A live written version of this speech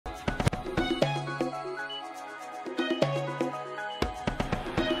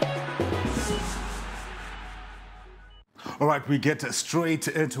All right, we get straight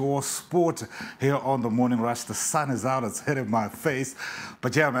into our sport here on the Morning Rush. The sun is out, it's hitting my face.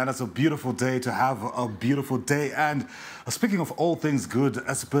 But yeah, man, it's a beautiful day to have a beautiful day. And speaking of all things good,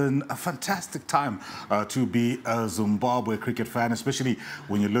 it's been a fantastic time to be a Zimbabwe cricket fan, especially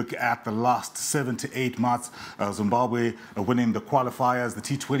when you look at the last 7 to 8 months. Zimbabwe winning the qualifiers, the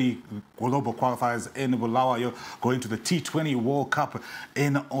T20 global qualifiers in Bulawayo, going to the T20 World Cup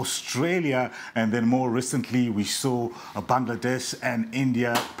in Australia, and then more recently we saw Bangladesh and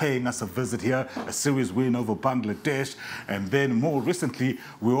India paying us a visit here, a series win over Bangladesh, and then more recently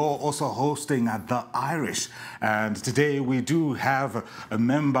we were also hosting the Irish. And today we do have a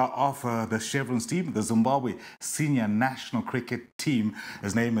member of the Chevrons team, the Zimbabwe senior national cricket team.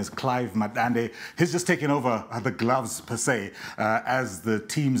 His name is Clive Madande. He's just taken over the gloves per se as the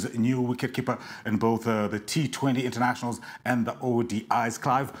team's new wicketkeeper in both the T20 internationals and the ODIs.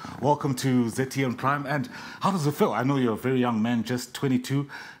 Clive, welcome to ZTNPrime. And how does it feel? I know you're a very young man, just 22,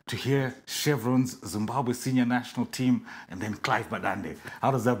 to hear Chevrons, Zimbabwe senior national team, and then Clive Madande. How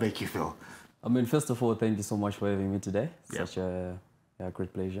does that make you feel? I mean, first of all, thank you so much for having me today. Such a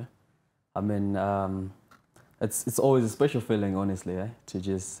great pleasure. I mean, it's always a special feeling, honestly, to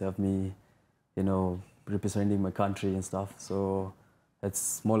just have me, you know, representing my country and stuff. So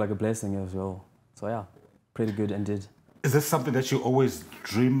it's more like a blessing as well. So yeah, pretty good indeed. Is this something that you always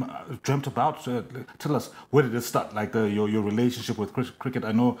dreamt about? Tell us, where did it start? Like your relationship with cricket.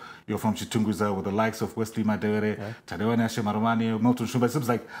 I know you're from Chitungwiza with the likes of Wesley Madere, Tadewane Shemarumani, Milton Shumba. It seems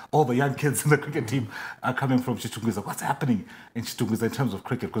like all the young kids in the cricket team are coming from Chitungwiza. What's happening in Chitungwiza in terms of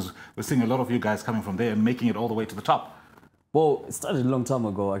cricket? Because we're seeing a lot of you guys coming from there and making it all the way to the top. Well, it started a long time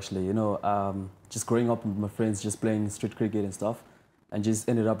ago, actually. You know, just growing up with my friends, just playing street cricket and stuff, and just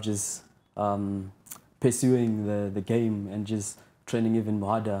ended up just pursuing the game and just training even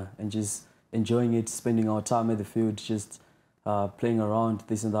harder and just enjoying it, spending our time at the field, just playing around,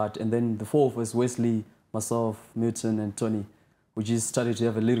 this and that. And then the four of us, Wesley, myself, Milton and Tony, we just started to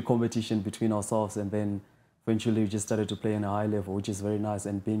have a little competition between ourselves, and then eventually we just started to play on a high level, which is very nice,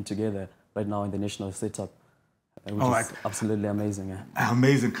 and being together right now in the national setup. Which is absolutely amazing. Yeah.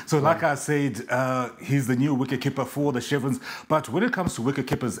 Amazing. So like I said, he's the new wicketkeeper for the Chevrons. But when it comes to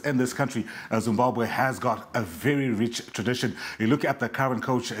wicketkeepers in this country, Zimbabwe has got a very rich tradition. You look at the current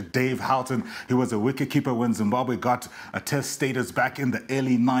coach, Dave Houghton. He was a wicketkeeper when Zimbabwe got a test status back in the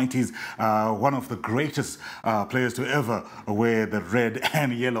early 90s. One of the greatest players to ever wear the red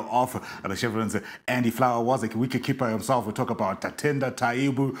and yellow off the Chevrons. Andy Flower was a wicketkeeper himself. We talk about Tatenda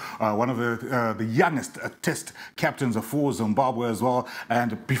Taibu, one of the youngest test captains for Zimbabwe as well.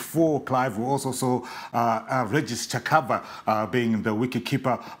 And before Clive, we also saw Regis Chakava being the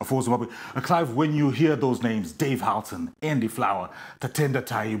wicketkeeper for Zimbabwe. Clive, when you hear those names, Dave Houghton, Andy Flower, Tatenda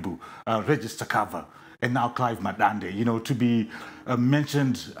Taibu, Regis Chakava, and now Clive Madande, you know, to be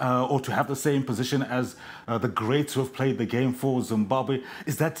mentioned or to have the same position as the greats who have played the game for Zimbabwe,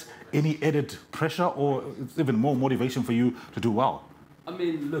 is that any added pressure or even more motivation for you to do well? I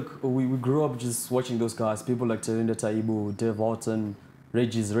mean, look, we grew up just watching those guys, people like Tatenda Taibu, Dave Houghton,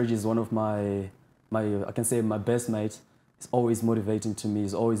 Regis. Regis is one of my I can say my best mate. He's always motivating to me,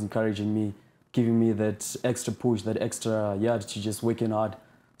 he's always encouraging me, giving me that extra push, that extra yard to just working hard.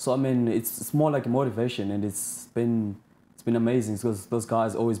 So I mean, it's more like a motivation, and it's been amazing because those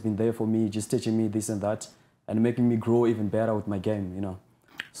guys always been there for me, just teaching me this and that, and making me grow even better with my game, you know.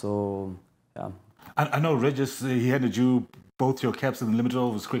 So yeah. I know Regis, he handed you both your caps in the limited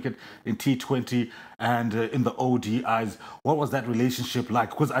overs cricket in T20 and in the ODIs. What was that relationship like?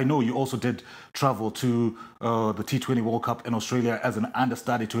 Because I know you also did travel to the T20 World Cup in Australia as an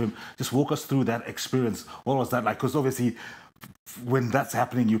understudy to him. Just walk us through that experience. What was that like? Because obviously when that's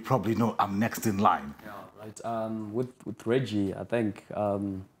happening, you probably know I'm next in line. Yeah, right. With Reggie, I think,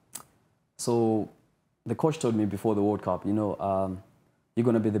 so the coach told me before the World Cup, you know, you're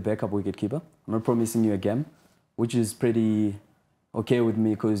going to be the backup wicketkeeper. I'm not promising you a game, which is pretty okay with me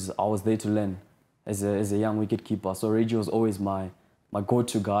because I was there to learn as a young wicketkeeper. So Reggie was always my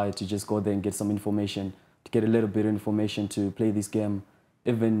go-to guy to just go there and get some information, to get a little bit of information to play this game,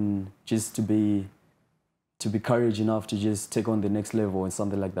 even just to be courage enough to just take on the next level and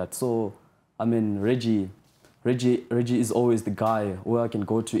something like that. So, I mean, Reggie is always the guy where I can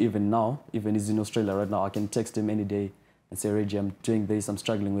go to even now, even he's in Australia right now. I can text him any day and say, Reggie, I'm doing this, I'm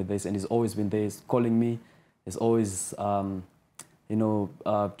struggling with this. And he's always been there, he's calling me. It's always, you know,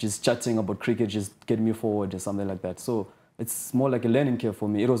 just chatting about cricket, just getting me forward or something like that. So it's more like a learning curve for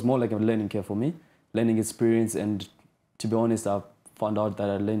me. It was more like a learning curve for me, learning experience. And to be honest, I found out that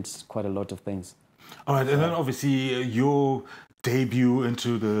I learned quite a lot of things. All right, and then obviously your debut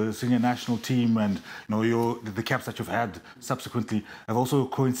into the senior national team and the caps that you've had subsequently have also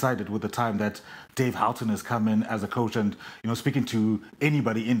coincided with the time that Dave Houghton has come in as a coach. And speaking to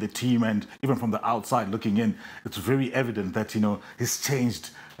anybody in the team and even from the outside looking in, it's very evident that he's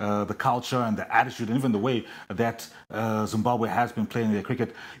changed the culture and the attitude and even the way that Zimbabwe has been playing their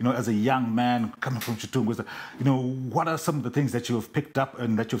cricket. As a young man coming from Chitungwiza, what are some of the things that you have picked up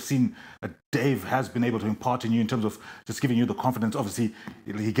and that you've seen Dave has been able to impart in you in terms of just giving you the confidence? Obviously,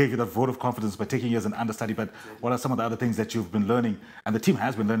 he gave you that vote of confidence by taking you as an understudy, but what are some of the other things that you've been learning and the team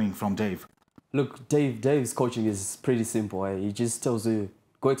has been learning from Dave? Look, Dave's coaching is pretty simple. He just tells you,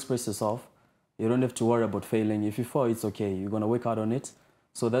 go express yourself. You don't have to worry about failing. If you fall, it's okay. You're going to work hard on it.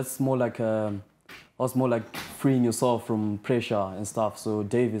 So that's more like freeing yourself from pressure and stuff. So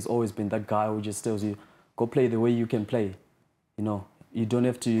Dave has always been that guy who just tells you, go play the way you can play. You don't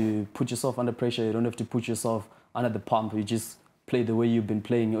have to put yourself under pressure. You don't have to put yourself under the pump. You just play the way you've been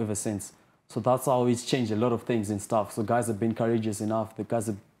playing ever since. So that's how he's changed a lot of things and stuff. So guys have been courageous enough. The guys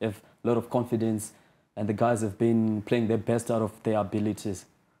have a lot of confidence, and the guys have been playing their best out of their abilities.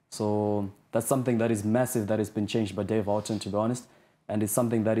 So that's something that is massive that has been changed by Dave Houghton, to be honest. And it's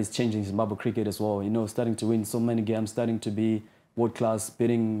something that is changing Zimbabwe cricket as well. Starting to win so many games, starting to be world class,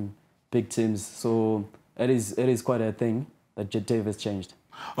 beating big teams. So it is quite a thing that Dave has changed.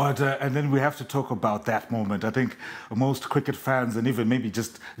 All right, and then we have to talk about that moment. I think most cricket fans and even maybe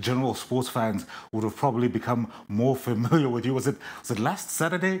just general sports fans would have probably become more familiar with you. Was it last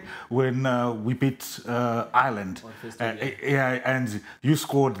Saturday when we beat Ireland? Yeah, and you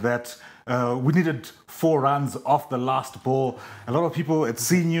scored that. We needed 4 runs off the last ball. A lot of people had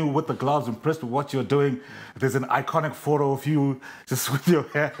seen you with the gloves, impressed with what you're doing. There's an iconic photo of you just with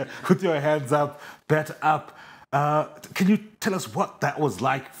your hands up, bat up. Can you tell us what that was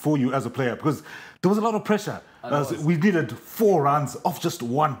like for you as a player? Because there was a lot of pressure. We needed 4 runs off just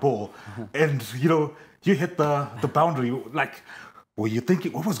 1 ball. And, you hit the boundary. Like, were you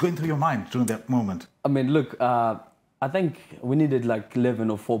thinking, what was going through your mind during that moment? I mean, look, I think we needed like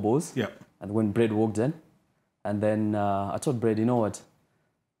 11 or 4 balls. Yeah. And when Brad walked in, and then I told Brad, you know what?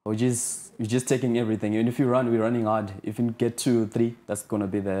 We're just taking everything. And if you run, we're running hard. If you get 2 or 3, that's going to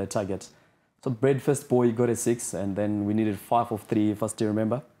be the target. So Brad first ball, he got a 6, and then we needed 5 of 3, if I still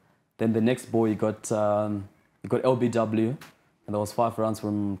remember. Then the next ball, he got LBW, and there was 5 runs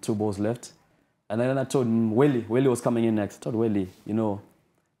from 2 balls left. And then I told him, Welly was coming in next. I told Welly,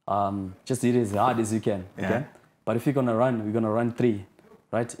 just hit it as hard as you can, okay? Yeah. But if you're gonna run, we're gonna run 3,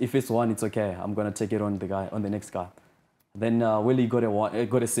 right? If it's 1, it's okay. I'm gonna take it on the next guy. Then Welly got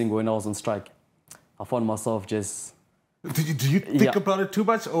a single when I was on strike. I found myself just. Do you think about it too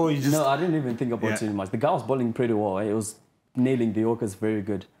much, or you just? No, I didn't even think about it too much. The guy was bowling pretty well. He was nailing the Yorkers very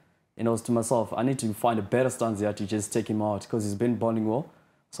good. And I was to myself, I need to find a better stance here to just take him out because he's been bowling well.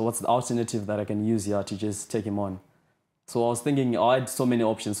 So what's the alternative that I can use here to just take him on? So I was thinking, I had so many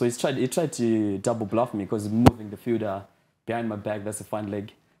options. So he tried to double bluff me because he's moving the fielder behind my back. That's a fine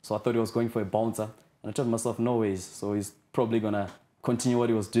leg. So I thought he was going for a bouncer. And I told myself, no ways. So he's probably going to continue what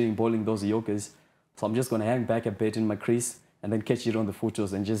he was doing, bowling those Yorkers. So I'm just going to hang back a bit in my crease and then catch it on the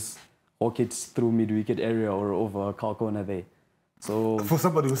footos and just walk it through mid-wicket area or over a corner there. So for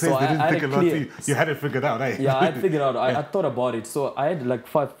somebody who says they didn't think a lot, you had it figured out, eh? Yeah, I had figured out. I thought about it. So I had like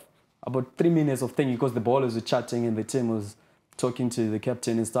about 3 minutes of thinking because the bowlers were chatting and the team was talking to the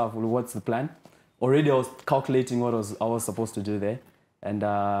captain and stuff. Well, what's the plan? Already I was calculating what I was supposed to do there. And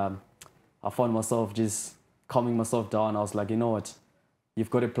I found myself just calming myself down. I was like, you know what? You've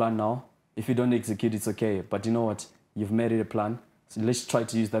got a plan now. If you don't execute, it's okay. But you know what? You've made it a plan. So let's try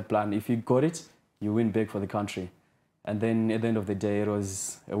to use that plan. If you got it, you win big for the country. And then at the end of the day, it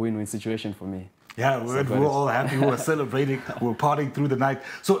was a win-win situation for me. Yeah, we were all happy. We were celebrating. We were partying through the night.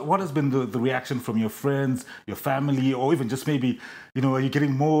 So what has been the reaction from your friends, your family, or even just maybe, are you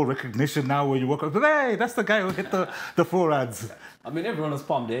getting more recognition now where you walk up, hey, that's the guy who hit the 4 runs? I mean, everyone was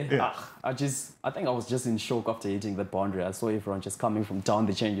pumped, eh? Yeah. I think I was just in shock after hitting that boundary. I saw everyone just coming from down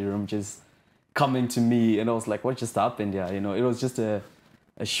the changing room, just coming to me. And I was like, what just happened here? It was just a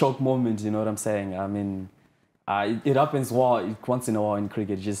shock moment, you know what I'm saying? I mean, it happens once in a while in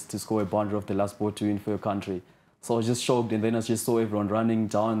cricket, just to score a boundary off the last ball to win for your country. So I was just shocked, and then I just saw everyone running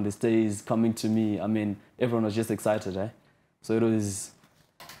down the stairs, coming to me. I mean, everyone was just excited, eh? So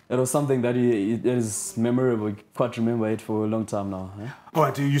it it was something that it is memorable. You can't remember it for a long time now. Eh? All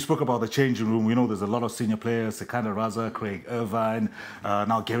right, you spoke about the changing room. We know there's a lot of senior players, Sekanda Raza, Craig Irvine,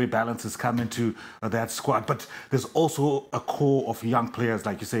 now Gary Balance has come into that squad. But there's also a core of young players,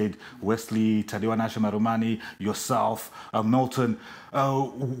 like you said, Wesley, Tadiwa Nashamarumani, yourself, Milton.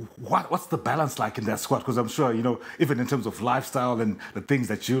 What's the balance like in that squad? Because I'm sure, you know, even in terms of lifestyle and the things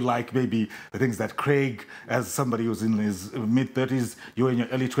that you like, maybe the things that Craig, as somebody who's in his mid-30s, you're in your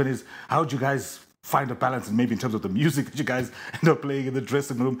early 20s, how do you guys find a balance, and maybe in terms of the music that you guys end up playing in the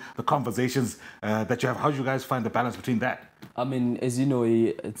dressing room, the conversations that you have, how do you guys find the balance between that? I mean, as you know,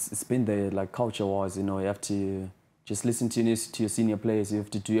 it's been there, like culture-wise, you know, you have to just listen to your senior players, you have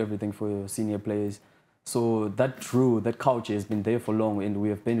to do everything for your senior players. So that rule, that culture has been there for long, and we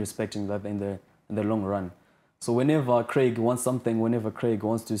have been respecting that in the long run. So whenever Craig wants something, whenever Craig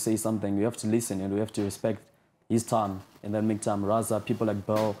wants to say something, we have to listen and we have to respect his time and then make time. Raza, people like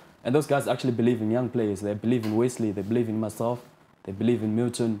Bell, and those guys actually believe in young players. They believe in Wesley, they believe in myself, they believe in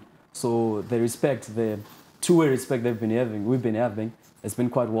Milton. So they respect the two-way respect we've been having. It's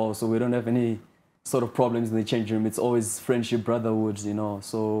been quite well, so we don't have any sort of problems in the change room. It's always friendship, brotherhood, you know.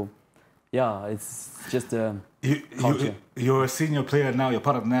 So yeah, it's just a culture. You're a senior player now. You're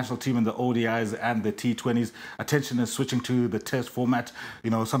part of the national team in the ODIs and the T20s. Attention is switching to the test format. You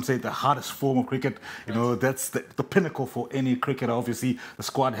know, some say the hardest form of cricket. You know, that's the pinnacle for any cricketer. Obviously, the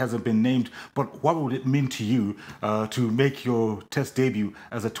squad hasn't been named. But what would it mean to you to make your test debut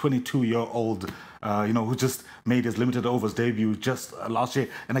as a 22-year-old, you know, who just made his limited overs debut just last year,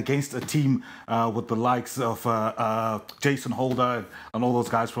 and against a team with the likes of Jason Holder and all those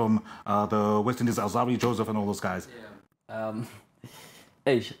guys from the West Indies, Alzari Joseph and all those guys? Yeah.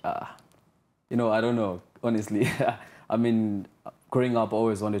 You know, I don't know, honestly. I mean, growing up, I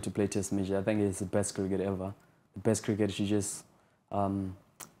always wanted to play Test match. I think it's the best cricket ever. The best cricket, you just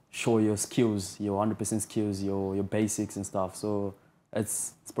show your skills, your 100% skills, your basics and stuff. So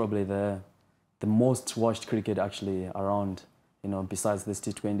it's probably the most watched cricket actually around, you know, besides the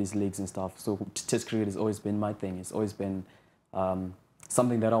T20s leagues and stuff. So Test cricket has always been my thing. It's always been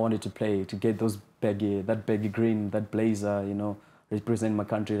something that I wanted to play, to get those that baggy green, that blazer, you know, represent my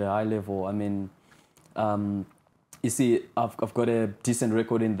country at a high level. I mean, you see, I've got a decent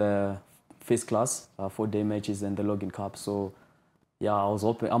record in the first class, 4-day matches and the Logan Cup. So yeah,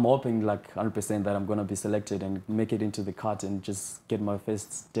 I'm hoping like 100% that I'm gonna be selected and make it into the cut and just get my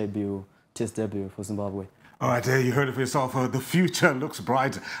first test debut for Zimbabwe. All right, you heard it for yourself. The future looks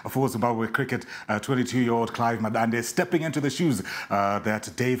bright for Zimbabwe cricket. 22-year-old Clive Madande stepping into the shoes that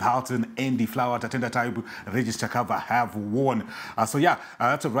Dave Houghton, Andy Flower, Tatenda Taibu, Regis Chakava have worn. So yeah,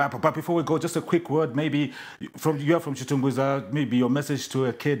 that's a wrap. But before we go, just a quick word, maybe you're from Chitungwiza, maybe your message to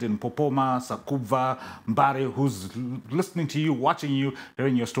a kid in Popoma, Sakubva, Mbare, who's listening to you, watching you,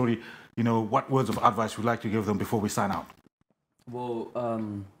 hearing your story. You know, what words of advice would you like to give them before we sign out? Well,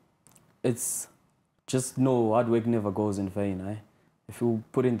 it's just know hard work never goes in vain. Eh? If you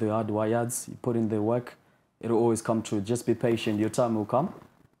put in the hard yards, you put in the work, it'll always come true. Just be patient, your time will come.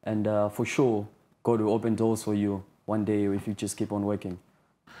 And for sure, God will open doors for you one day if you just keep on working.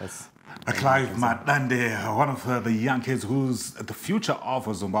 That's Clive Madande, one of the young kids who's the future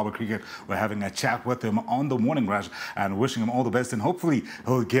of Zimbabwe cricket. We're having a chat with him on the Morning Rush and wishing him all the best. And hopefully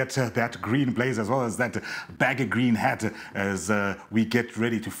he'll get that green blaze as well as that baggy green hat as we get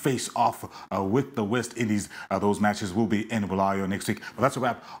ready to face off with the West Indies. Those matches will be in Bulawayo next week. But that's a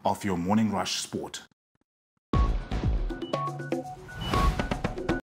wrap of your Morning Rush Sport.